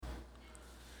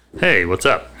Hey, what's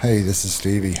up? Hey, this is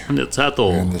Stevie. And it's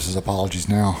Hetal. And this is Apologies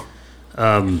Now.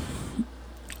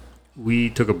 We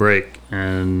took a break,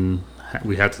 and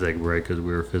we had to take a break because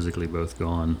we were physically both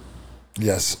gone.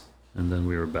 Yes. And then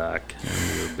we were back,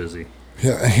 and we were busy.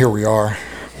 Yeah, and here we are.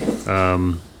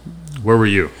 Where were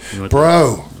you?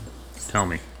 Bro. Tell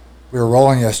me. We were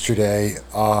rolling yesterday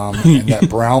in that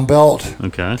brown belt.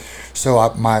 Okay.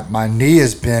 So my knee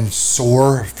has been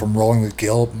sore from rolling with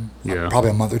Gil. Yeah. Probably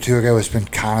a month or two ago. It's been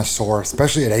kind of sore,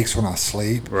 especially it aches when I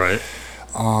sleep. Right.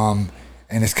 And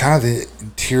it's kind of the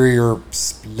interior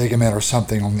ligament or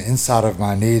something on the inside of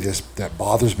my knee that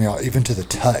bothers me, even to the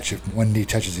touch. If one knee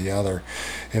touches the other,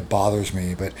 it bothers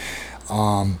me. But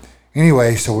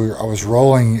anyway, so I was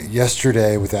rolling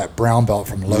yesterday with that brown belt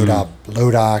from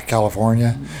Lodi,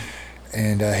 California.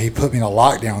 And he put me in a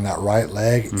lockdown on that right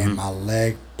leg, and my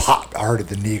leg popped. I heard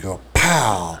the knee go,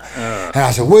 pow. And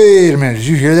I said, wait a minute, did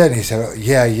you hear that? And he said,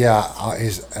 yeah.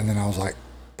 And then I was like,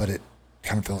 but it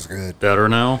kind of feels good. Better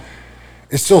now?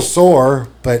 It's still sore,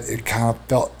 but it kind of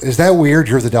felt... Is that weird?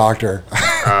 You're the doctor.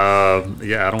 Yeah,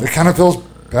 I don't... It kind of feels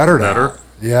better now. Better?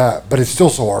 Yeah, but it's still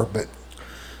sore, but...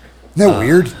 Isn't that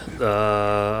weird?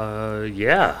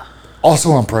 Yeah.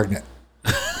 Also, I'm pregnant.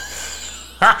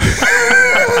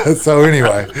 So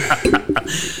anyway.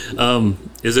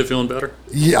 Is it feeling better?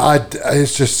 Yeah,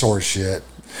 it's just sore shit.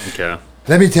 Okay.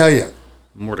 Let me tell you.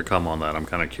 More to come on that. I'm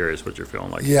kind of curious what you're feeling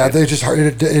like. Yeah, it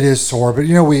is sore, but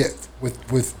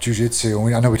with jiu-jitsu,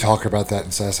 and I know we talk about that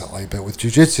incessantly, but with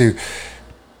jiu-jitsu,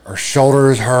 our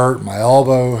shoulders hurt, my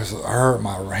elbows hurt,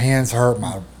 my hands hurt,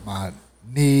 my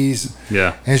knees.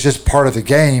 Yeah. And it's just part of the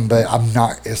game, but I'm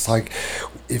not. It's like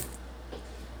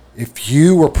if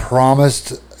you were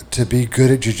promised to be good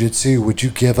at jiu-jitsu, would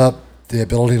you give up the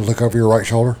ability to look over your right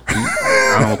shoulder?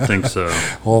 I don't think so.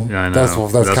 Well, yeah, I know.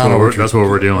 that's kind of what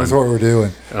we're doing. That's what we're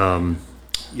doing.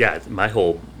 Yeah, my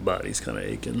whole body's kind of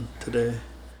aching today.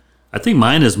 I think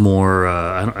mine is more.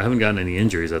 I haven't gotten any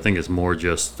injuries. I think it's more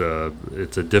just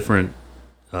it's a different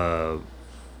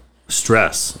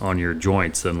stress on your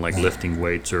joints than like lifting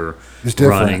weights or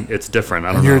running. It's different.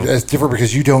 I don't know. It's different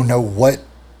because you don't know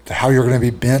how you're going to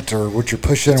be bent or what you're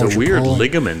pushing. It's or what a weird pulling.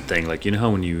 ligament thing. Like, you know how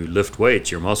when you lift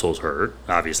weights, your muscles hurt.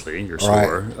 Obviously, you're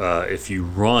sore. Right. If you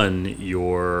run,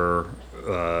 your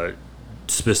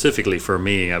specifically for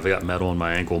me, I've got metal in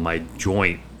my ankle. My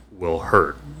joint will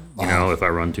hurt. You know, if I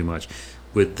run too much.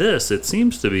 With this, it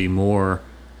seems to be more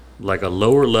like a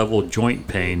lower level joint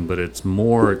pain, but it's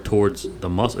more towards the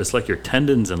muscle. It's like your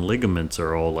tendons and ligaments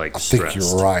are all like stressed. I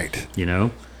think you're right. You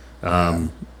know.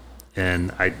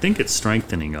 And I think it's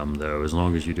strengthening them, though, as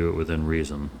long as you do it within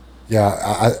reason. Yeah,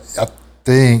 I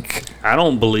think... I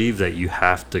don't believe that you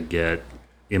have to get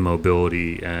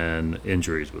immobility and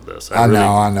injuries with this. I know.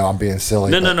 I'm being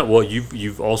silly. No. Well,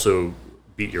 you've also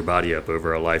beat your body up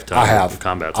over a lifetime of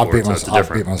combat sports. I've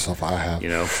beat myself. I have. You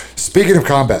know? Speaking of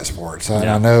combat sports,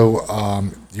 I know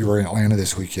you were in Atlanta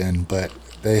this weekend, but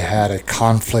they had a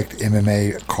Conflict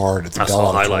MMA card at the Bell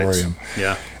Auditorium.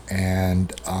 Yeah.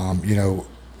 And,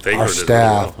 Faker our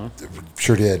staff did really well,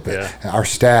 sure did, but our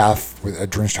staff with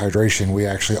Drenched Hydration, we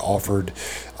actually offered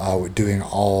doing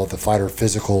all the fighter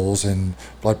physicals and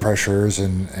blood pressures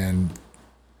and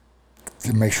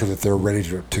to make sure that they're ready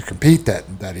to compete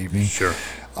that evening. Sure.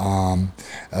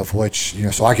 Of which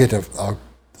so I get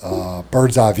a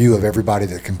bird's eye view of everybody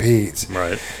that competes.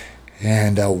 Right.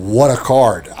 And what a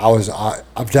card!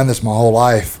 I've done this my whole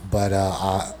life, but it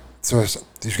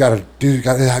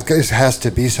has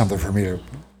to be something for me to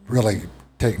really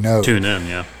take note. Tune in,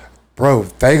 yeah. Bro,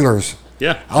 Fagler's.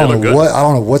 Yeah, I don't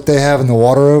know what they have in the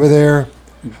water over there,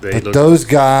 but those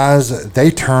guys,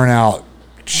 they turn out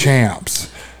champs.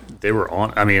 They were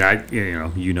on. I mean,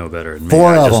 you know better than me.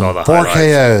 Four I of just them, saw the 4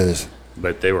 highlights, KOs.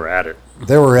 But they were at it.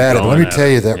 They were at it. Let me tell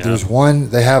you that yeah. there's one.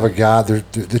 They have a guy.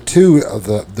 The two of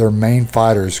their main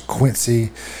fighters,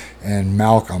 Quincy and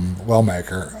Malcolm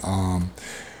Wellmaker.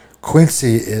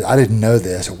 Quincy is. I didn't know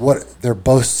this. They're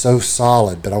both so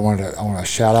solid, but I want to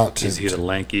shout out to. Is he the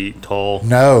lanky, tall?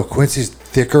 No, Quincy's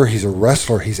thicker. He's a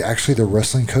wrestler. He's actually the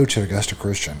wrestling coach at Augusta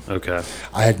Christian. Okay.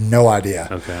 I had no idea.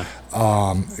 Okay.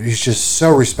 He's just so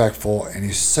respectful, and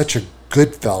he's such a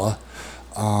good fella.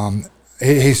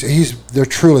 They're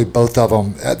truly both of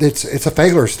them. It's a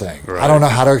Fagler's thing. Right. I don't know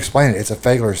how to explain it. It's a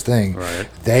Fagler's thing. Right.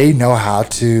 They know how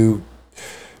to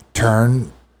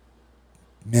turn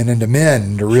men into men,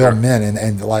 into real men,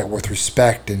 and like with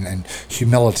respect and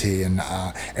humility, and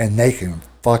they can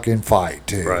fucking fight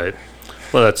too. Right.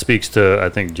 Well, that speaks to, I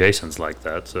think Jason's like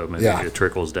that, so maybe Yeah. it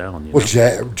trickles down. Well,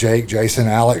 Jake, Jason,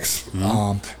 Alex,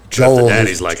 Joel. The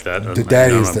daddy's like that. The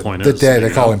daddy's the dad. They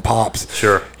call him Pops.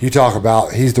 Sure. You talk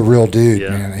about he's the real dude, Yeah,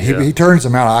 man. yeah. He turns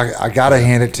them out. I gotta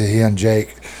hand it to he and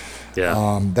Jake.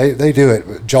 Yeah. They do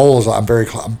it. Joel's I'm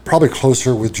probably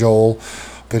closer with Joel,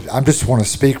 but I just want to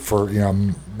speak for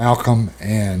Malcolm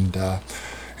and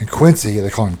Quincy. They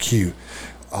call him Q.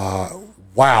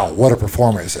 Wow, what a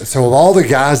performance! So of all the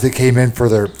guys that came in for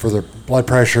their blood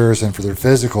pressures and for their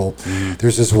physical,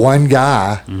 there's this one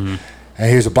guy, and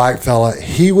he was a black fella.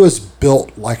 He was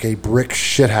built like a brick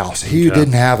shithouse. He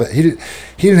didn't have he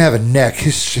didn't have a neck.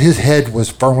 His head was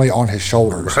firmly on his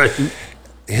shoulders. Right.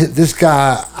 This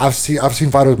guy, I've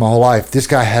seen fighters my whole life. This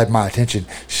guy had my attention.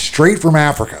 Straight from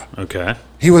Africa. Okay.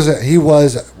 He was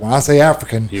when I say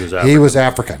African, he was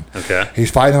African. Okay.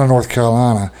 He's fighting in North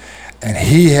Carolina, and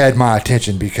he had my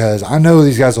attention because I know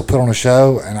these guys will put on a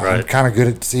show, and I'm kind of good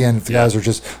at seeing if the guys are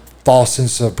just false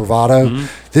sense of bravado.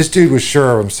 This dude was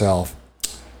sure of himself.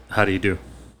 How do you do?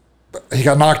 He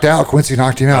got knocked out. Quincy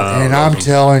knocked him out, and I'm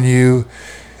telling you,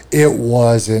 it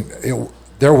wasn't.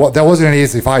 That wasn't an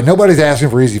easy fight. Nobody's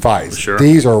asking for easy fights. Sure.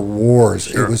 These are wars.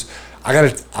 Sure. It was.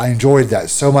 I enjoyed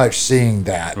that so much, seeing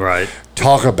that. Right.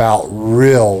 Talk about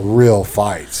real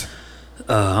fights.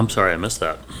 I'm sorry, I missed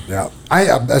that. Yeah,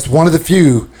 that's one of the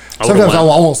few. Sometimes I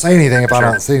won't say anything if I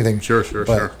don't see anything. Sure.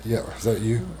 Yeah, is that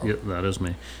you? Yeah, that is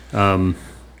me.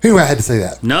 Who I had to say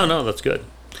that? No, that's good.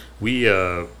 We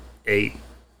ate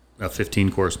a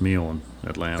 15-course meal in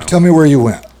Atlanta. Tell me where you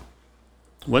went.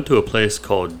 Went to a place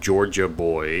called Georgia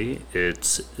Boy.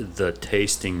 It's the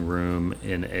tasting room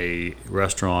in a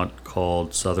restaurant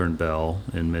called Southern Belle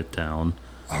in Midtown,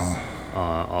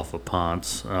 off of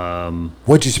Ponce.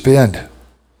 What'd you spend?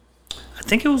 I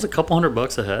think it was a couple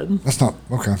 $100 a head. That's not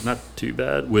okay. Not too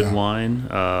bad with wine.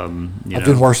 I've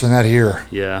been worse than that here.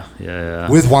 Yeah.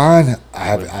 With wine,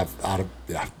 I've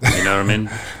yeah. You know what I mean?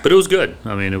 But it was good.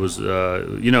 I mean, it was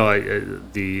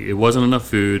it wasn't enough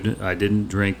food. I didn't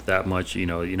drink that much. You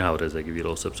know how it is. They give you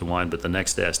little sips of wine, but the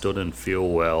next day I still didn't feel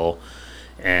well,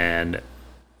 and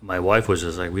my wife was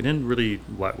just like, we didn't really.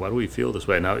 Why do we feel this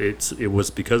way? Now it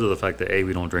was because of the fact that A,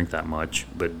 we don't drink that much,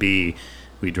 but B,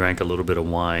 we drank a little bit of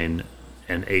wine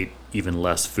and ate even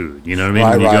less food. You know what I mean?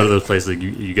 Right, when you right. go to those places,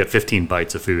 you get 15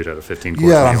 bites of food out of 15 course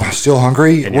Yeah, meal. I'm still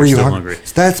hungry. And Were you you're still hungry?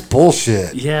 hungry. That's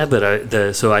bullshit. Yeah,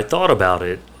 but so I thought about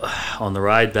it on the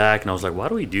ride back, and I was like, why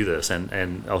do we do this? And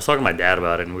I was talking to my dad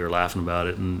about it, and we were laughing about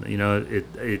it, and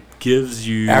it gives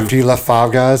you After you left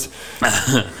Five Guys?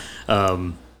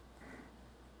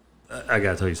 I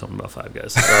gotta tell you something about Five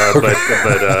Guys.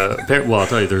 Well, I'll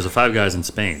tell you, there's a Five Guys in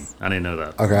Spain. I didn't know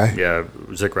that. Okay. Yeah,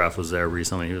 Zikraf was there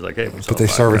recently. He was like, hey, But they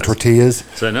serving tortillas?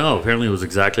 So no, apparently it was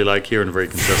exactly like here and very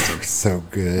consistent. So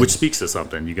good. Which speaks to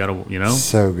something. You gotta,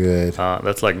 So good.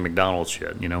 that's like McDonald's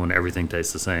shit, when everything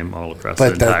tastes the same all across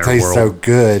But the that entire tastes world. so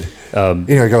good.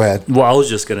 Anyway, go ahead. Well, I was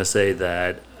just gonna say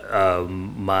that our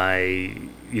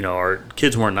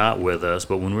kids were not with us,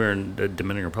 but when we were in the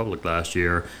Dominican Republic last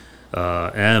year,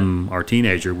 our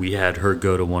teenager, we had her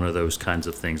go to one of those kinds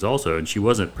of things also, and she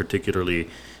wasn't particularly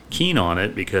keen on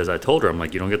it because I told her, I'm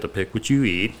like, you don't get to pick what you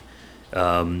eat.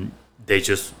 They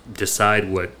just decide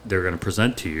what they're going to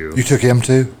present to you. You took him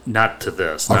too? Not to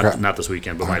this, Okay. not this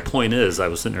weekend. But my point is, I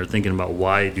was sitting there thinking about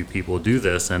why do people do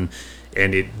this, and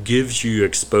it gives you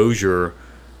exposure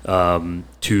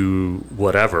to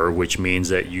whatever, which means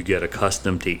that you get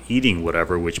accustomed to eating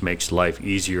whatever, which makes life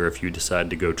easier if you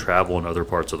decide to go travel in other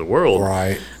parts of the world.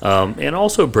 Right. And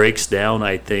also breaks down,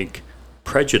 I think,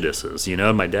 prejudices.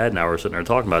 My dad and I were sitting there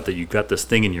talking about that. You've got this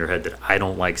thing in your head that I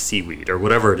don't like seaweed or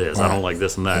whatever it is. Right. I don't like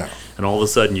this and that. Yeah. And all of a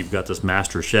sudden you've got this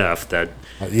master chef that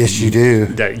Yes, you do.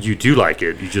 that you do like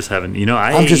it. You just haven't.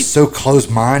 I'm just so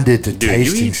close-minded to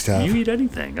tasting stuff. You eat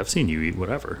anything. I've seen you eat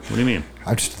whatever. What do you mean?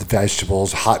 I'm just the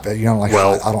vegetables, hot. I don't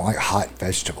like hot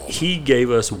vegetables. He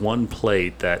gave us one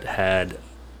plate that had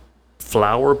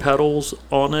flower petals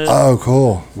on it. Oh,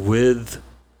 cool. With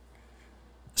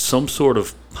some sort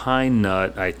of pine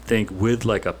nut, I think, with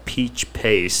like a peach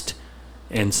paste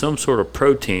and some sort of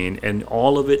protein, and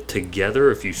all of it together,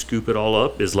 if you scoop it all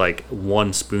up, is like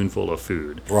one spoonful of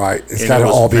food. Right. It's And got to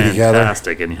was all be together.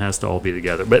 Fantastic, and it has to all be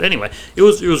together. But anyway, it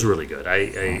was really good. I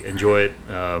enjoy it.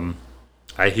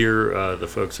 I hear the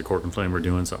folks at Cork and Flame are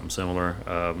doing something similar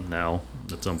now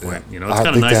at some point. It's kind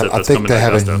of nice that I that's think coming they to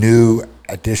have Augusta. a new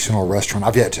additional restaurant.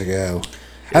 I've yet to go.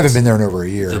 I haven't been there in over a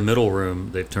year. The middle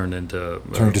room they've turned into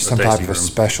Some type of a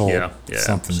special Yeah,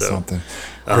 something. so,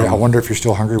 Great. I wonder if you're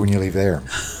still hungry when you leave there.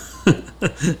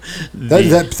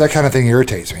 That kind of thing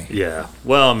irritates me. Yeah.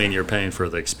 Well, I mean, you're paying for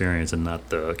the experience and not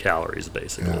the calories,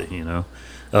 basically, you know.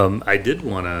 I did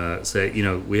want to say, you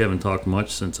know, we haven't talked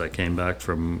much since I came back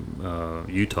from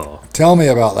Utah. Tell me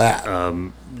about that.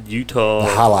 Utah.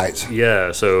 The highlights.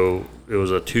 Yeah. So it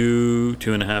was a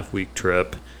 2.5 week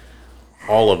trip.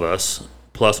 All of us,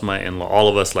 plus my in-law, all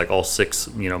of us, like all six,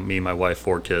 you know, me, my wife,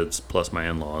 4 kids, plus my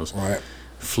in-laws, Right.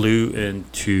 flew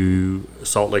into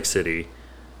Salt Lake City.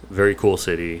 Very cool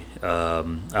city. I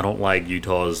don't like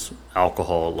Utah's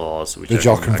alcohol laws. Which Did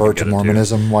y'all convert to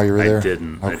Mormonism while you were there? I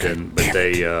didn't. But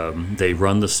Damn they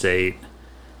run the state.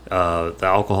 The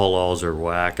alcohol laws are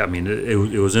whack. I mean,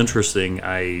 it was interesting.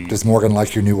 Does Morgan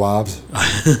like your new wives?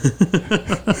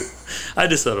 I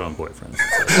just settled on boyfriends.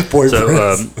 Boyfriends.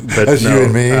 So, but That's no, you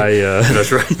and me.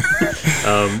 That's right.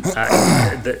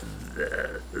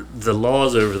 The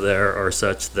laws over there are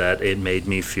such that it made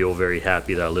me feel very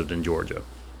happy that I lived in Georgia.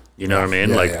 You know what I mean?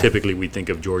 Yeah, like yeah. typically we think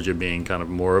of Georgia being kind of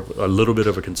a little bit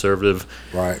of a conservative.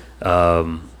 Right.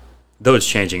 Though it's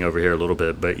changing over here a little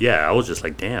bit. But yeah, I was just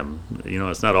like, damn. You know,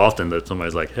 it's not often that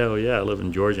somebody's like, hell yeah, I live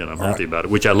in Georgia and I'm happy about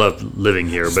it, which I love living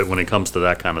here. But when it comes to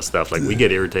that kind of stuff, like we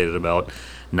get irritated about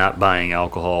not buying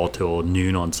alcohol till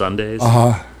noon on Sundays.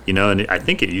 You know, and I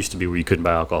think it used to be where you couldn't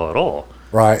buy alcohol at all.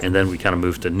 Right. And then we kind of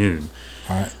moved to noon.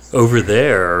 Right. Over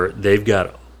there, they've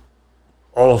got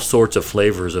all sorts of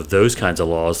flavors of those kinds of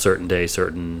laws. Certain days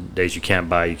you can't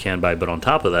buy, you can buy. But on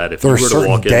top of that, if There you are were to certain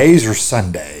walk in, days or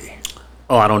Sunday.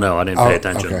 oh, I don't know, I didn't pay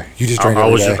attention. Okay. You just drank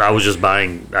every day. I was just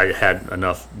buying. I had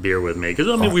enough beer with me because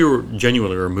I mean we were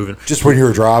moving. Just when you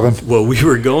were driving. Well, we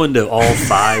were going to all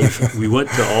 5. We went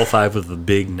to all 5 of the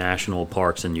big national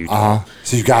parks in Utah.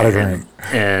 So you got to drink.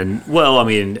 And well, I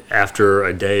mean, after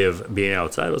a day of being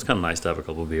outside, it was kind of nice to have a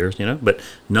couple of beers, you know. But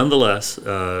nonetheless,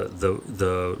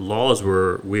 the laws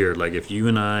were weird. Like if you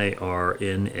and I are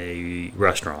in a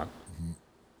restaurant,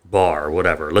 bar,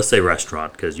 whatever. Let's say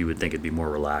restaurant because you would think it'd be more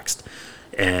relaxed.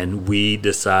 And we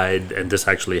decide, and this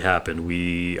actually happened.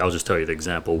 I'll just tell you the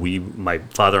example. My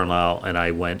father-in-law and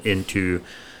I went into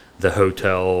the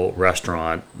hotel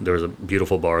restaurant. There was a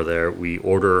beautiful bar there. We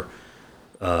order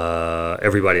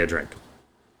everybody a drink,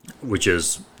 which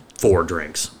is 4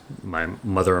 drinks. My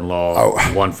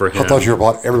mother-in-law, 1 for him. I thought you were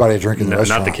about everybody drinking in the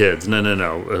restaurant. Not the kids.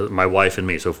 No. My wife and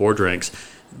me. So 4 drinks.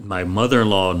 My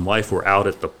mother-in-law and wife were out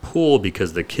at the pool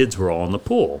because the kids were all in the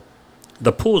pool.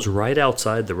 The pool's right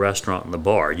outside the restaurant and the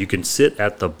bar. You can sit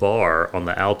at the bar on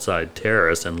the outside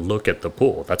terrace and look at the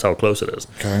pool. That's how close it is.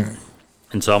 Okay.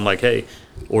 And so I'm like, hey,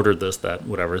 ordered this, that,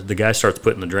 whatever. The guy starts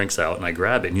putting the drinks out, and I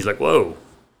grab it, and he's like, whoa.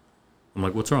 I'm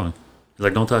like, what's wrong? He's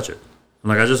like, don't touch it. I'm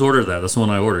like, I just ordered that. That's the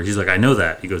one I ordered. He's like, I know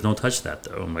that. He goes, don't touch that,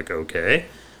 though. I'm like, okay.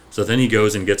 So then he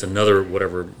goes and gets another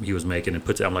whatever he was making and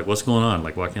puts it. I'm like, what's going on?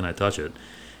 Like, why can't I touch it?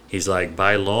 He's like,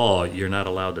 by law, you're not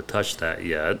allowed to touch that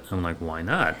yet. I'm like, why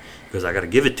not? He goes, I got to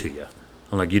give it to you.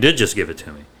 I'm like, you did just give it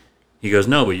to me. He goes,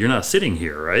 no, but you're not sitting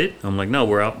here, right? I'm like, no,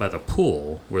 we're out by the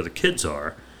pool where the kids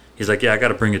are. He's like, yeah, I got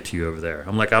to bring it to you over there.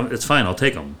 I'm like, it's fine, I'll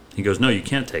take them. He goes, no, you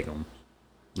can't take them.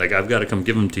 Like, I've got to come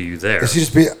give them to you there. Is he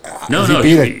just being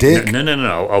a dick?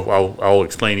 No. I'll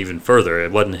explain even further.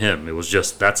 It wasn't him. It was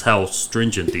just, that's how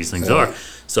stringent these things are.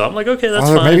 So I'm like, okay, that's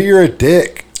fine. Maybe you're a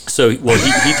dick. So, well,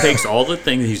 he takes all the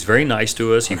things. He's very nice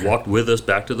to us. He walked with us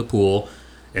back to the pool.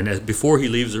 And before he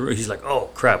leaves the room, he's like, oh,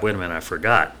 crap, wait a minute, I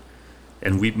forgot.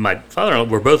 And my father-in-law,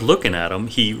 we're both looking at him.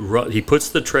 He puts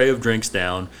the tray of drinks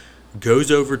down,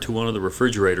 goes over to one of the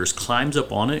refrigerators, climbs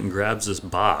up on it, and grabs this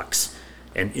box.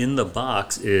 And in the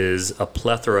box is a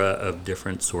plethora of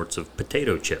different sorts of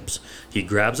potato chips. He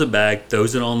grabs a bag,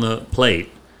 throws it on the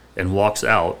plate, and walks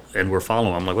out. And we're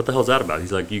following him. I'm like, what the hell's that about?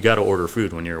 He's like, you got to order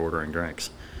food when you're ordering drinks.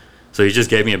 So he just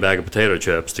gave me a bag of potato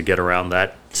chips to get around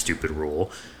that stupid rule.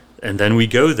 And then we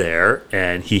go there,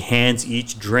 and he hands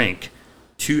each drink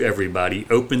to everybody,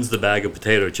 opens the bag of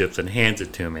potato chips, and hands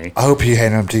it to me. I hope he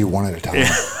handed them to you one at a time.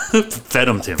 Fed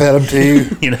them to me. Fed them to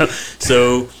you. You know,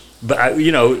 so... But I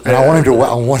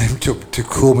want him to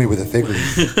cool me with a fig leaf.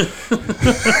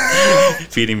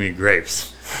 Feeding me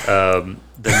grapes. The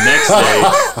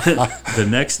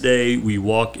next day we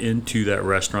walk into that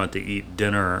restaurant to eat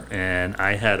dinner, and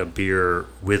I had a beer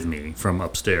with me from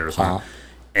upstairs.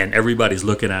 And everybody's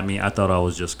looking at me. I thought I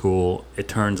was just cool. It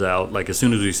turns out, like, as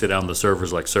soon as we sit down, the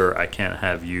server's like, sir, I can't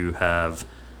have you have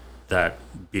that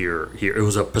beer here. It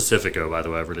was a Pacifico, by the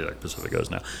way. I really like Pacificos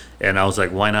now. And I was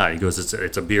like, why not? He goes,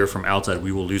 it's a beer from outside.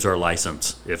 We will lose our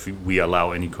license if we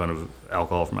allow any kind of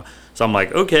alcohol from. So I'm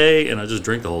like, okay. And I just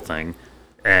drink the whole thing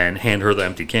and hand her the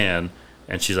empty can.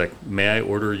 And she's like, may I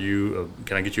order you,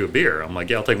 can I get you a beer? I'm like,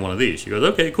 yeah, I'll take one of these. She goes,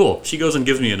 okay, cool. She goes and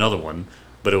gives me another one.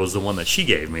 but it was the one that she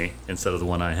gave me instead of the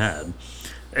one I had.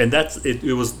 And that's it.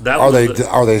 It was that.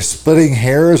 Are they splitting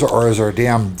hairs, or is there a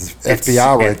damn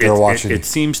FBI right there watching? It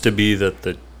seems to be that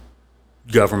the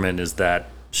government is that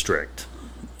strict.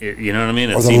 You know what I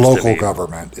mean? Or the local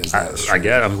government is that strict. I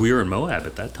guess. I mean, we were in Moab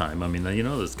at that time. I mean,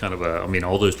 it's kind of a. I mean,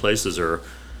 all those places are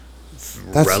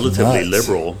relatively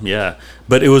liberal. Yeah,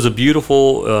 but it was a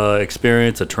beautiful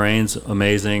experience. The train's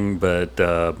amazing, but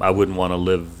I wouldn't want to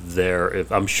live there.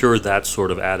 I'm sure that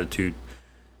sort of attitude.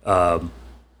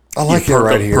 I like it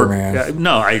right here, man.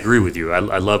 No, I agree with you.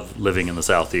 I love living in the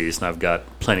Southeast, and I've got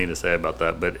plenty to say about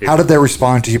that. But how did they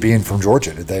respond to you being from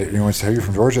Georgia? Did they anyone say you're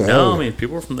from Georgia? No, I mean,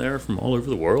 people were from there, from all over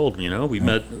the world. We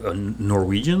met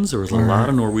Norwegians. There was a lot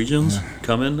of Norwegians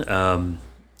coming.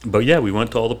 But yeah, we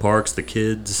went to all the parks. The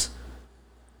kids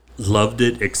loved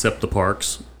it, except the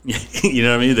parks. You know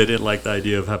what I mean? They didn't like the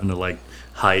idea of having to like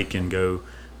hike and go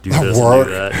do this and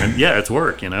do that. And yeah, it's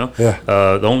work, Yeah.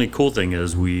 The only cool thing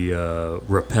is we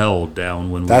rappelled down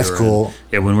when we were cool.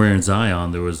 When we were in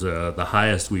Zion. There was the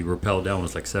highest we rappelled down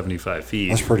was like 75 feet.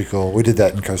 That's pretty cool. We did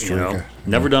that in Costa Rica.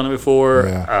 Never done it before.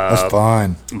 Yeah, that's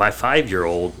fun. My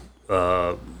 5-year-old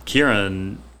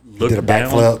Kieran looked did a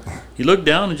backflip. He looked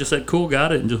down and just said, "Cool,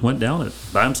 got it," and just went down it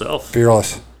by himself.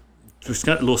 Fearless. It's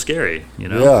kind of a little scary,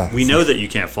 Yeah. We know that you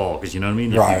can't fall because you know what I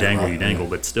mean. If you dangle, you dangle.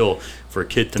 But still, for a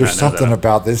kid to there's not know something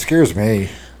about this scares me.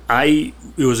 It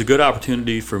was a good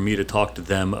opportunity for me to talk to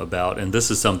them about, and this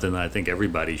is something that I think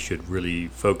everybody should really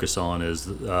focus on: is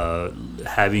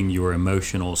having your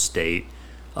emotional state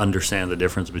understand the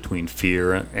difference between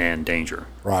fear and danger.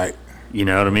 Right. You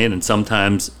know what I mean? And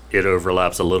sometimes it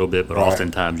overlaps a little bit, but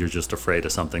oftentimes you're just afraid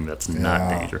of something that's not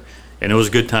danger. And it was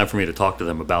a good time for me to talk to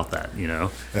them about that,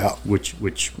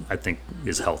 which I think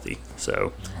is healthy.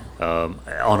 So,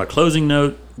 on a closing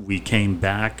note, we came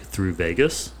back through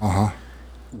Vegas.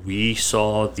 We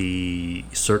saw the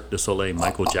Cirque du Soleil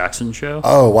Michael Jackson show.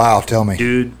 Oh, wow. Tell me.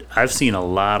 Dude, I've seen a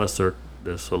lot of Cirque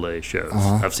du Soleil shows.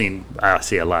 I've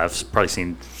probably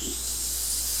seen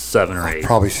 7 or 8. I've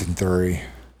probably seen 3.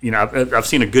 I've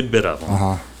seen a good bit of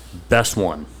them. Best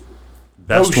one.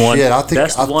 Best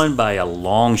one by a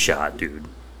long shot, dude.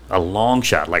 A long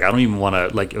shot. Like, I don't even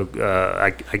want to,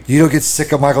 You don't get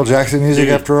sick of Michael Jackson music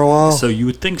after a while? So you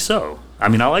would think so. I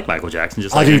mean, I like Michael Jackson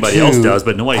just like anybody else does,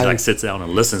 but nobody sits down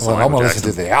and listens to Michael Jackson. I'm going to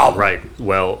listen to the album. Right.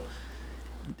 Well,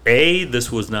 this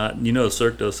was not,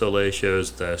 Cirque du Soleil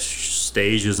shows the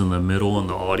stage is in the middle and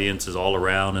the audience is all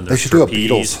around. And they should do a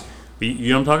Beatles. You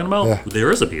know what I'm talking about? Yeah. There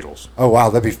is a Beatles. Oh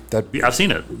wow, I've seen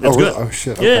it. It's good. Oh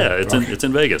shit. Okay. Yeah, it's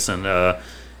in Vegas, and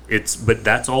but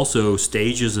that's also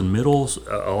stages and middles,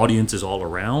 audiences all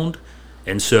around,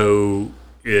 and so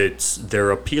they're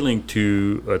appealing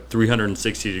to a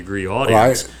 360-degree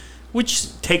audience,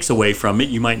 which takes away from it.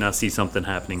 You might not see something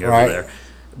happening over there,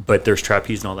 but there's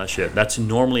trapeze and all that shit. That's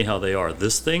normally how they are.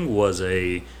 This thing was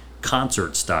a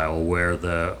concert style where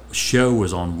the show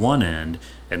was on one end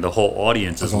and the whole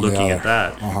audience is looking at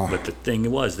that. But the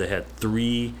thing was, they had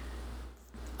 3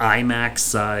 IMAX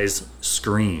size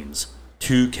screens,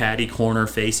 2 caddy corner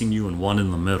facing you and 1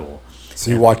 in the middle.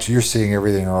 So you're seeing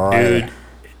everything Dude,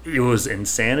 it was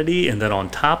insanity. And then on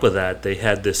top of that, they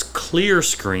had this clear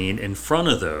screen in front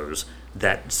of those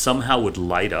that somehow would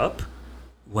light up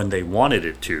when they wanted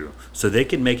it to. So they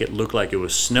could make it look like it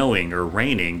was snowing or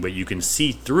raining, but you can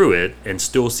see through it and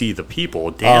still see the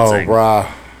people dancing. Oh,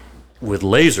 bruh. With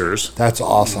lasers. That's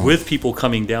awesome. With people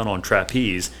coming down on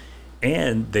trapeze.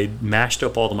 And they mashed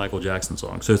up all the Michael Jackson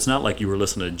songs. So it's not like you were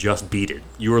listening to Just Beat It.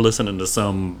 You were listening to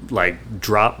some like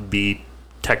drop beat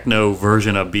techno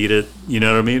version of Beat It. You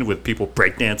know what I mean? With people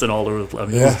breakdancing all over. I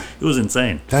mean, it was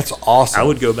insane. That's awesome. I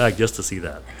would go back just to see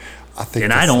that.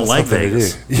 I don't like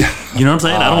Vegas. Yeah. You know what I'm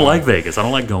saying? I don't like Vegas. I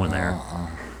don't like going there.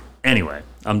 Anyway,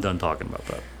 I'm done talking about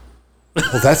that.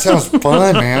 Well, that sounds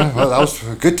fun, man. Well, that was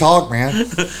a good talk, man.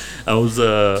 I was,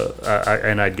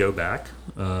 and I'd go back.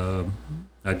 Oh,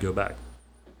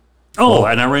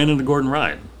 and I ran into Gordon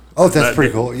Ryan. Oh, that's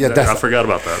pretty cool. Yeah, I forgot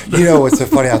about that. What's so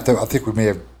funny? I think we may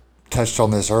have touched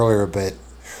on this earlier, but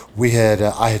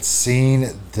I had seen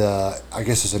I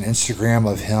guess it's an Instagram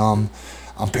of him.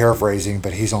 I'm paraphrasing,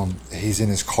 but he's in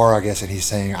his car, I guess, and he's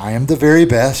saying, "I am the very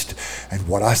best, and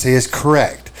what I say is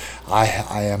correct. I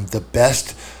am the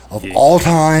best of all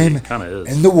time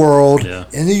in the world,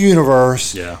 in the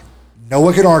universe. Yeah. No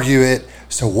one can argue it.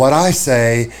 So what I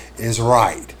say is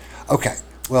right." Okay.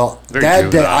 Well, Very that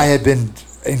day juvenile. I had been,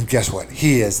 and guess what?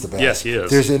 He is the best. Yes, he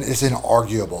is. It's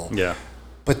inarguable. Yeah.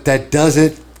 But that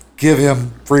doesn't give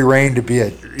him free reign to be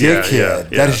a dickhead.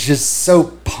 Yeah. That is just so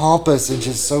pompous and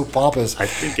just so pompous. I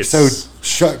think it's so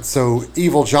So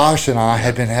Evil Josh and I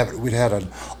we'd had an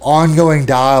ongoing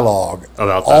dialogue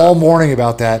About that. all morning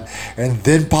about that, and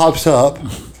then pops up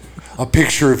a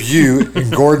picture of you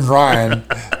and Gordon Ryan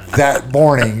that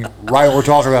morning, right when we're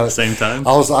talking about it. Same time?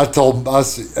 I told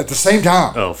us at the same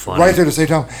time. Oh, funny. Right there at the same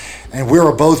time. And we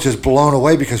were both just blown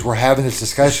away because we're having this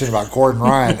discussion about Gordon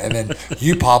Ryan, and then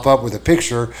you pop up with a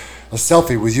picture, a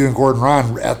selfie with you and Gordon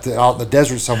Ryan out in the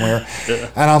desert somewhere.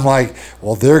 And I'm like,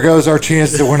 well, there goes our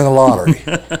chances of winning the lottery.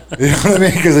 You know what I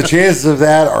mean? Because the chances of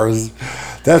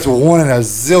that's 1 in a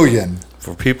zillion.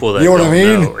 For people that You know what don't I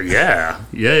mean? know,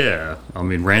 yeah. I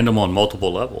mean, random on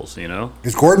multiple levels, you know?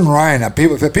 Because Gordon Ryan,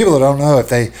 people that don't know,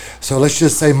 so let's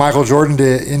just say Michael Jordan to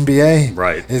NBA,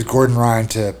 Right. is Gordon Ryan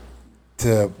to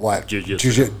what?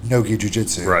 Jiu-jitsu. No-gi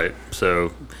jiu-jitsu. Right.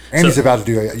 So, And he's about to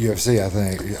do a UFC, I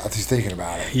think. He's thinking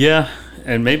about it. yeah,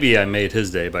 and maybe I made his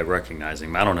day by recognizing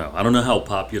him. I don't know. I don't know how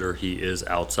popular he is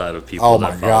outside of people Oh,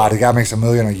 that my follow. God. The guy makes $1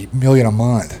 million a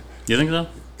month. You think so?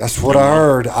 That's what I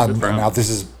heard. Good for him. Now, this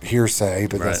is hearsay,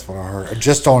 but that's Right. what I heard.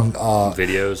 Just on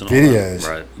Videos and all videos.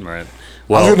 that. Right. I was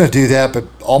Well, going to do that, but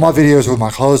all my videos with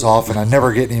my clothes off, and I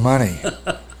never get any money.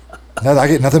 No, I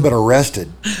get nothing but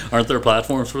arrested. aren't there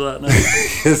platforms for that now?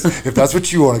 If that's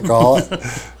what you want to call it.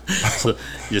 So you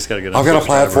just got to get I've got a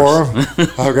platform.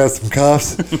 I've got some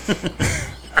cuffs.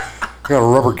 Got a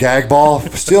rubber gag ball.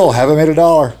 Still haven't made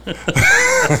 $1.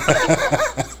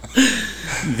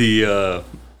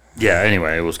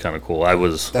 Anyway, it was kind of cool. I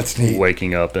was That's neat.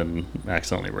 waking up and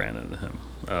accidentally ran into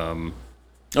him.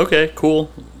 Okay,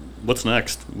 cool. What's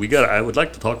next? I would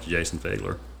like to talk to Jason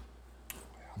Fagler.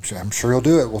 I'm sure he'll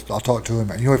do it. I'll talk to him.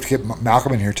 You know, we have to get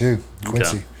Malcolm in here too.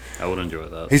 Quincy. Okay. I would enjoy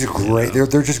that. He's a great. Yeah.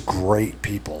 They're just great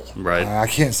people. Right. I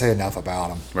can't say enough about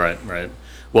them. Right.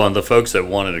 Well, and the folks that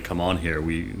wanted to come on here,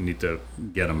 we need to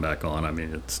get them back on. I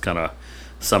mean, it's kind of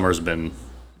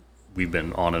we've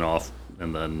been on and off,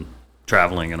 and then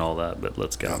traveling and all that. But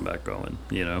let's get them back going.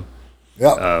 You know.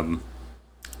 Yeah.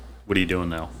 What are you doing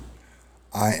now?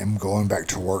 I am going back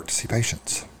to work to see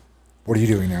patients. What are you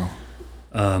doing now?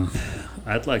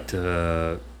 I'd like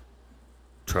to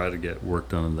try to get work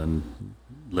done, and then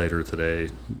later today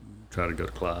try to go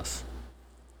to class.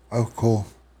 Oh, cool.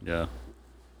 Yeah.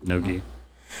 No-gi.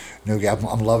 No-gi.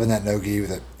 I'm loving that no-gi.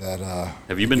 That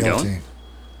Have you been going?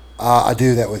 I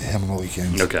do that with him on the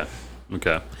weekends.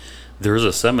 Okay. There's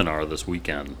a seminar this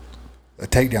weekend. A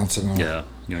takedown seminar. Yeah.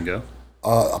 You want to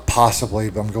go? Possibly,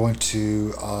 but I'm going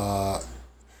to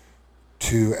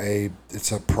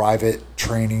it's a private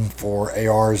training for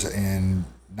ARs and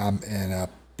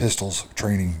pistols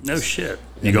training. No shit.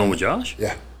 You going with Josh?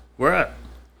 Yeah. Where at?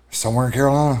 Somewhere in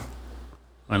Carolina.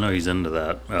 I know he's into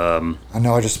that. I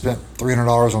know I just spent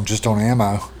 $300 on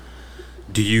ammo.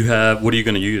 What are you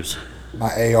going to use?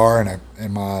 My AR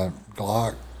and my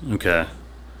Glock. Okay.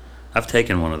 I've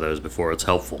taken one of those before. It's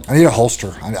helpful. I need a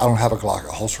holster. I don't have a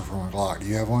holster for my Glock. Do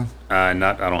you have one? I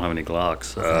don't have any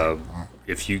Glocks. Okay. All right.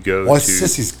 If you go Well, it's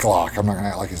Sissy's Glock. I'm not gonna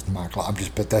act like it's my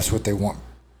Glock. But that's what they want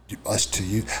us to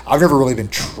use. I've never really been.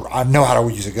 I know how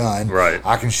to use a gun. Right.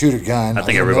 I can shoot a gun. I think was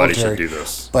in the everybody should military, do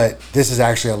this. But this is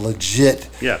actually a legit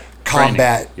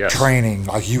combat training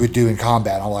like you would do in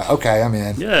combat. I'm like, okay, I'm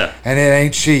in. Yeah. And it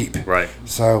ain't cheap. Right.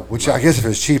 So, I guess if it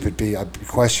was cheap, I'd be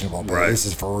questionable. But Right. this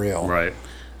is for real. Right.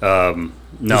 I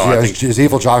think it was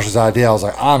Evil Josh's idea. I was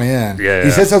like, I'm in. Yeah. He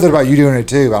said something about you doing it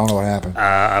too. But I don't know what happened.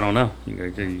 I don't know. You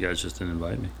guys just didn't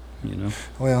invite me. You know.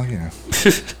 Well, you know.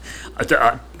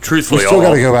 Truthfully, we still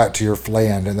got to go out to your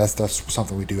land, and that's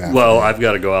something we do have. Well, I've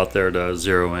got to go out there to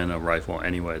zero in a rifle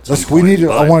anyway.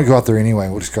 I want to go out there anyway.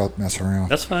 We'll just go out and mess around.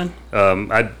 That's fine.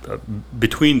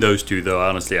 Between those two, though,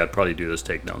 honestly, I'd probably do this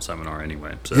takedown seminar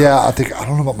anyway. So. Yeah, I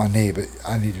don't know about my knee, but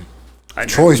I need to.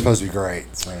 Troy's supposed to be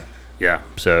great. So. Yeah.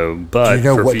 So, but do you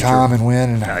know what time and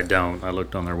when? And I don't. I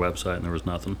looked on their website and there was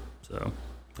nothing. So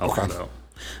I'll find out.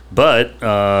 But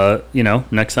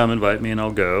next time invite me and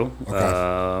I'll go.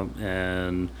 Okay.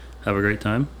 And have a great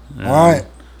time. All right.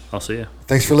 I'll see you.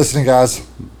 Thanks for listening, guys.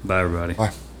 Bye, everybody.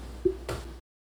 Bye.